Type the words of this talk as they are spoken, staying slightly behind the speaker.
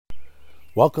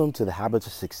Welcome to the Habits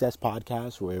of Success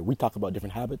podcast, where we talk about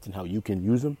different habits and how you can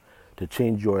use them to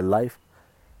change your life.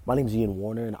 My name is Ian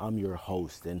Warner, and I'm your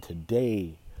host. And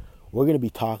today, we're going to be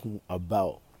talking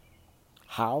about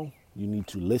how you need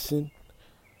to listen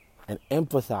and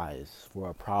empathize for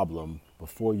a problem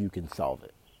before you can solve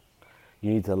it.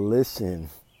 You need to listen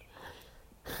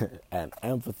and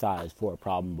empathize for a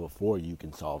problem before you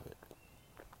can solve it.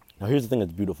 Now, here's the thing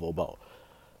that's beautiful about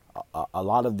a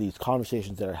lot of these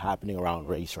conversations that are happening around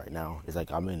race right now. Is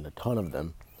like I'm in a ton of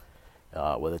them,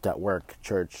 whether it's at work,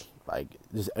 church, like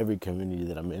just every community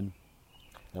that I'm in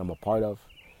and I'm a part of.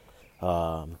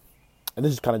 And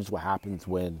this is kind of just what happens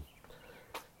when,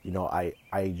 I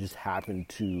just happen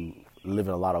to live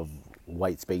in a lot of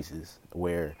white spaces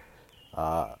where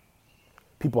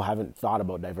people haven't thought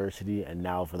about diversity, and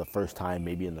now for the first time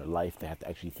maybe in their life they have to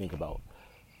actually think about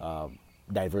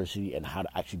diversity and how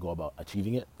to actually go about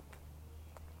achieving it.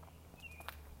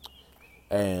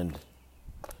 And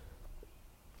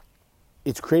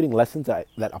it's creating lessons that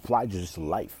apply to just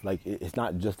life. Like, it's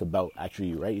not just about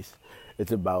actually race.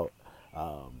 It's about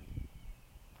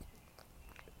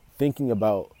thinking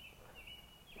about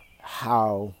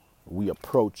how we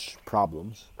approach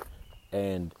problems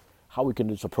and how we can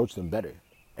just approach them better.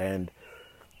 And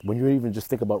when you even just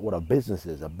think about what a business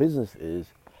is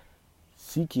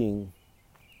seeking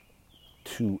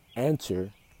to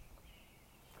answer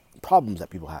problems that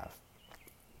people have.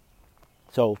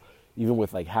 So even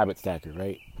with like Habit Stacker,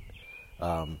 right?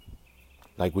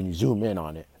 Like when you zoom in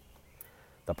on it,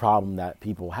 the problem that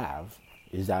people have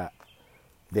is that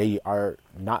they are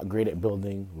not great at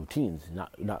building routines,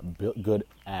 not good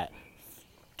at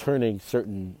turning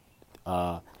certain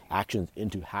actions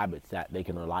into habits that they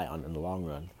can rely on in the long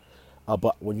run.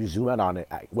 But when you zoom out on it,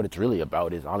 what it's really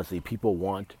about is honestly people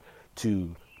want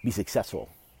to be successful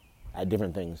at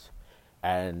different things,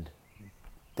 and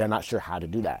they're not sure how to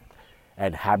do that.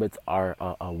 And habits are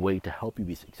a way to help you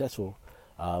be successful,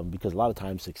 because a lot of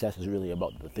times success is really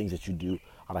about the things that you do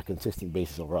on a consistent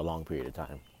basis over a long period of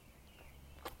time.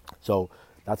 So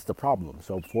that's the problem.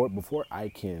 So before I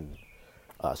can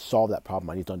solve that problem,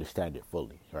 I need to understand it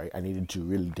fully, right? I needed to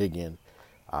really dig in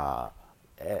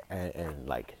and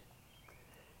like,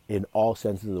 in all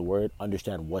senses of the word,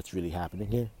 understand what's really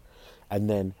happening here. And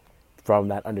then from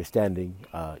that understanding,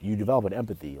 you develop an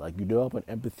empathy. Like, you develop an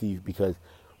empathy because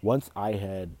once I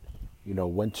had,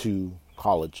 went to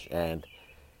college and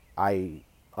I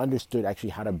understood actually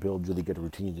how to build really good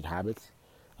routines and habits,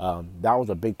 that was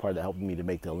a big part that helped me to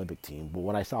make the Olympic team. But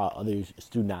when I saw other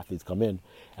student athletes come in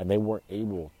and they weren't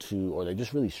able to, or they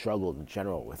just really struggled in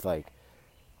general with like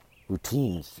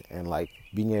routines and like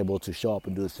being able to show up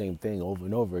and do the same thing over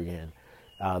and over again,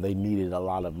 they needed a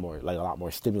lot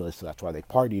more stimulus. So that's why they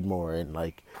partied more. And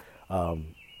like,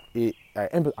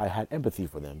 I had empathy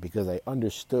for them because I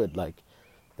understood like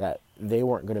that they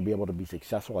weren't going to be able to be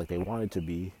successful like they wanted to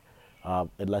be,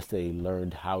 unless they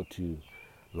learned how to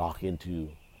lock into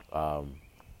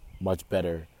much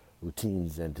better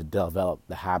routines and to develop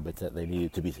the habits that they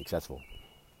needed to be successful.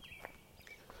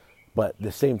 But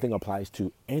the same thing applies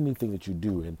to anything that you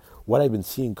do. And what I've been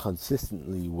seeing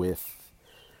consistently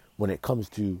when it comes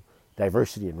to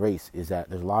diversity and race is that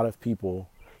there's a lot of people,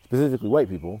 specifically white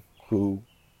people, who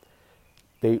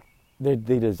they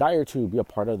desire to be a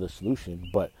part of the solution,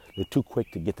 but they're too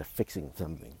quick to get to fixing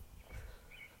something.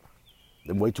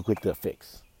 They're way too quick to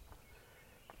fix.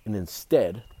 And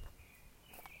instead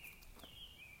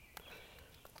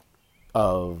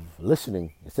of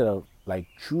listening, instead of like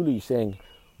truly saying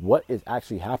what is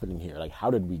actually happening here, like how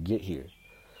did we get here,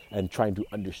 and trying to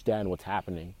understand what's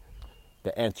happening,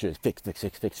 the answer is fix.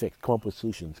 Come up with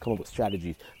solutions, come up with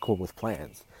strategies, come up with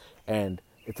plans. And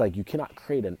it's like you cannot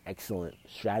create an excellent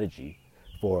strategy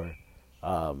for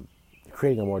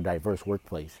creating a more diverse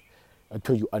workplace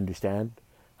until you understand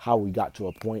how we got to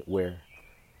a point where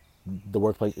the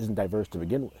workplace isn't diverse to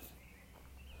begin with.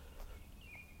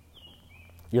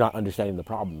 You're not understanding the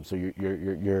problem, so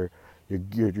you're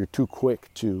too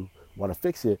quick to want to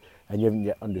fix it, and you haven't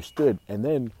yet understood, and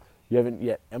then you haven't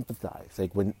yet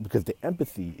empathized. Because the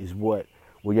empathy is where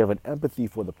you have an empathy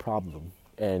for the problem,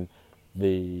 and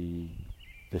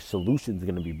the solution is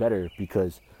going to be better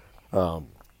because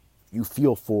you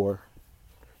feel for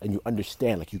and you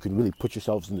understand. Like, you can really put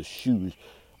yourselves in the shoes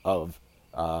of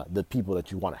the people that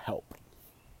you want to help.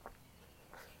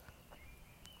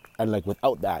 And like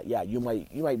without that, yeah, you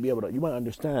might be able to, you might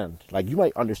understand. Like, you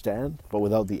might understand, but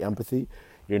without the empathy,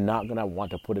 you're not gonna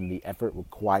want to put in the effort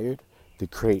required to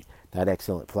create that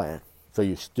excellent plan. So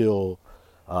you're still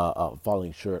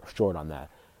falling short on that.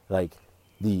 Like,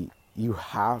 you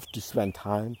have to spend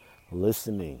time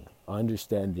listening,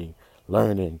 understanding,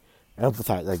 learning,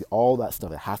 emphasize, like all that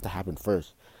stuff. It has to happen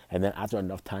first, and then after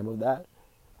enough time of that,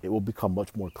 it will become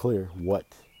much more clear what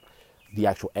the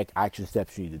actual action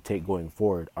steps you need to take going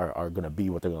forward are going to be,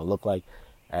 what they're going to look like,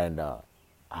 and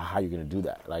how you're going to do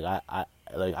that.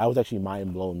 I was actually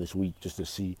mind blown this week just to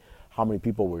see how many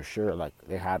people were sure, like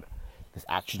they had this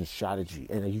action strategy,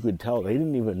 and like, you could tell they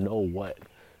didn't even know what,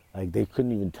 like they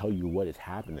couldn't even tell you what is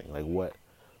happening, like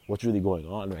what's really going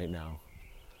on right now.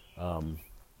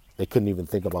 They couldn't even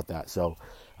think about that. So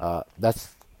I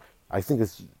think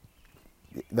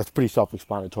that's pretty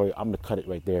self-explanatory. I'm gonna cut it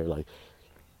right there. Like,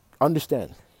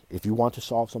 understand, if you want to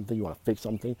solve something, you want to fix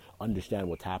something, understand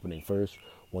what's happening first.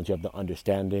 Once you have the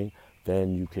understanding,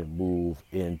 then you can move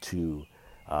into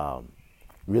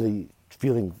really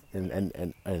feeling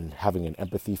and having an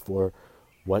empathy for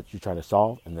what you're trying to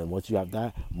solve. And then once you have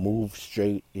that, move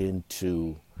straight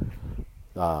into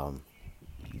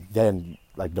then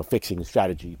like the fixing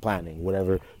strategy, planning,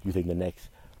 whatever you think the next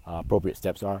appropriate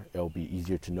steps are. It'll be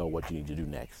easier to know what you need to do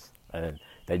next, and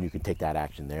then you can take that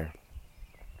action there.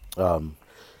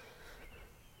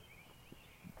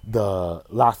 The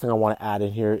last thing I want to add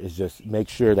in here is just make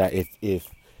sure that if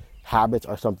habits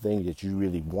are something that you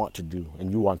really want to do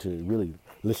and you want to really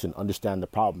listen, understand the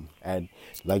problem, and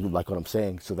like what I'm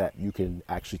saying, so that you can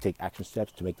actually take action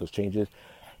steps to make those changes.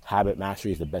 Habit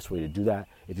mastery is the best way to do that.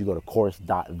 If you go to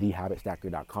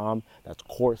course.thehabitstacker.com, that's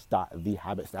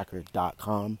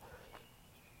course.thehabitstacker.com,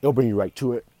 it'll bring you right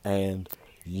to it, and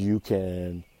you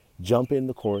can jump in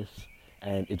the course,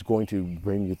 and it's going to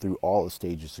bring you through all the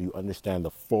stages so you understand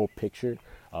the full picture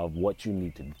of what you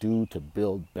need to do to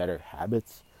build better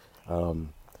habits.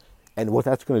 And what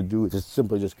that's going to do is it's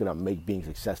simply just going to make being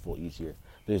successful easier.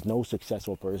 There's no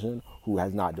successful person who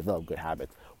has not developed good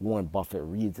habits. Warren Buffett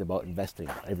reads about investing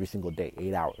every single day,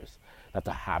 8 hours. That's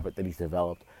a habit that he's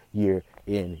developed year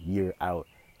in, year out.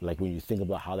 Like when you think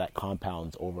about how that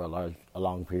compounds over a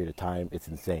long period of time, it's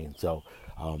insane. So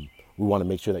we want to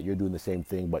make sure that you're doing the same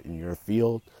thing, but in your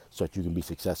field, so that you can be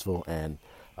successful and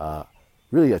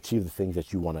really achieve the things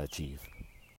that you want to achieve.